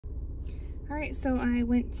All right, so I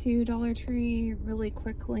went to Dollar Tree really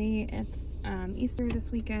quickly. It's Easter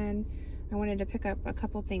this weekend. I wanted to pick up a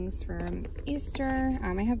couple things from Easter.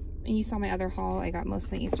 You saw my other haul. I got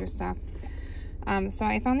mostly Easter stuff. So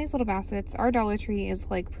I found these little baskets. Our Dollar Tree is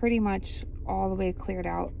like pretty much all the way cleared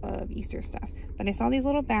out of Easter stuff. But I saw these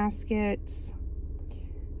little baskets.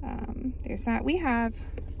 There's that. We have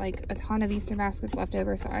like a ton of Easter baskets left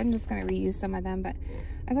over, so I'm just gonna reuse some of them. But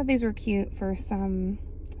I thought these were cute for some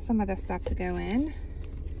of the stuff to go in.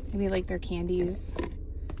 Maybe like their candies.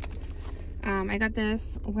 I got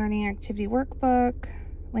this learning activity workbook,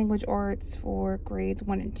 language arts for grades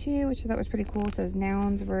 1 and 2, which I thought was pretty cool. It says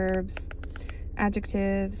nouns, verbs,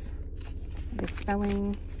 adjectives, the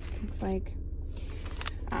spelling, looks like.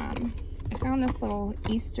 I found this little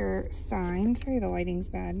Easter sign. Sorry, the lighting's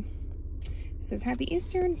bad. It says Happy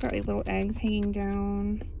Easter, and it's got like little eggs hanging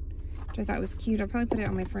down, which I thought was cute. I'll probably put it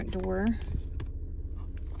on my front door.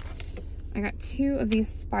 I got 2 of these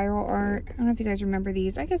spiral art. I don't know if you guys remember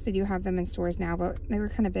these. I guess they do have them in stores now, but they were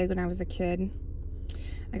kind of big when I was a kid.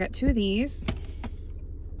 I got 2 of these.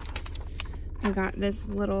 I got this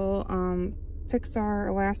little Pixar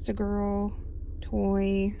Elastigirl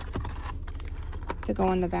toy to go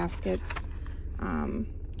in the baskets.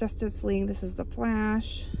 Justice League, this is the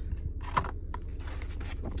Flash.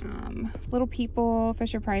 Little People,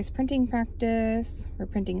 Fisher-Price printing practice for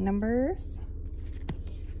printing numbers.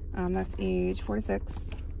 That's age 4 to 6.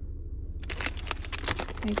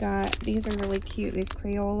 I got, these are really cute. These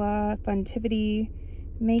Crayola Funtivity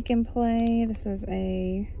Make and Play. This is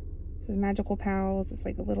Magical Pals. It's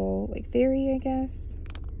like a little like fairy, I guess.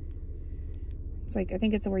 It's like, I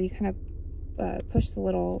think it's where you kind of push the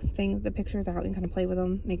little things, the pictures out, and kind of play with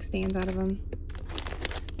them, make stands out of them.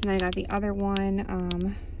 And then I got the other one,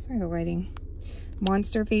 sorry the lighting,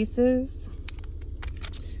 Monster Faces.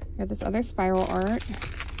 I got this other spiral art.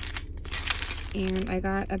 And I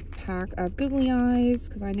got a pack of googly eyes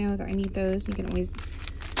because I know that I need those. You can always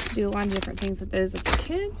do a lot of different things with those with the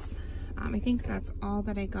kids. I think that's all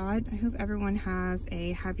that I got. I hope everyone has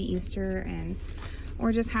a happy Easter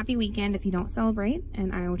or just happy weekend if you don't celebrate.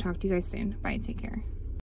 And I will talk to you guys soon. Bye. Take care.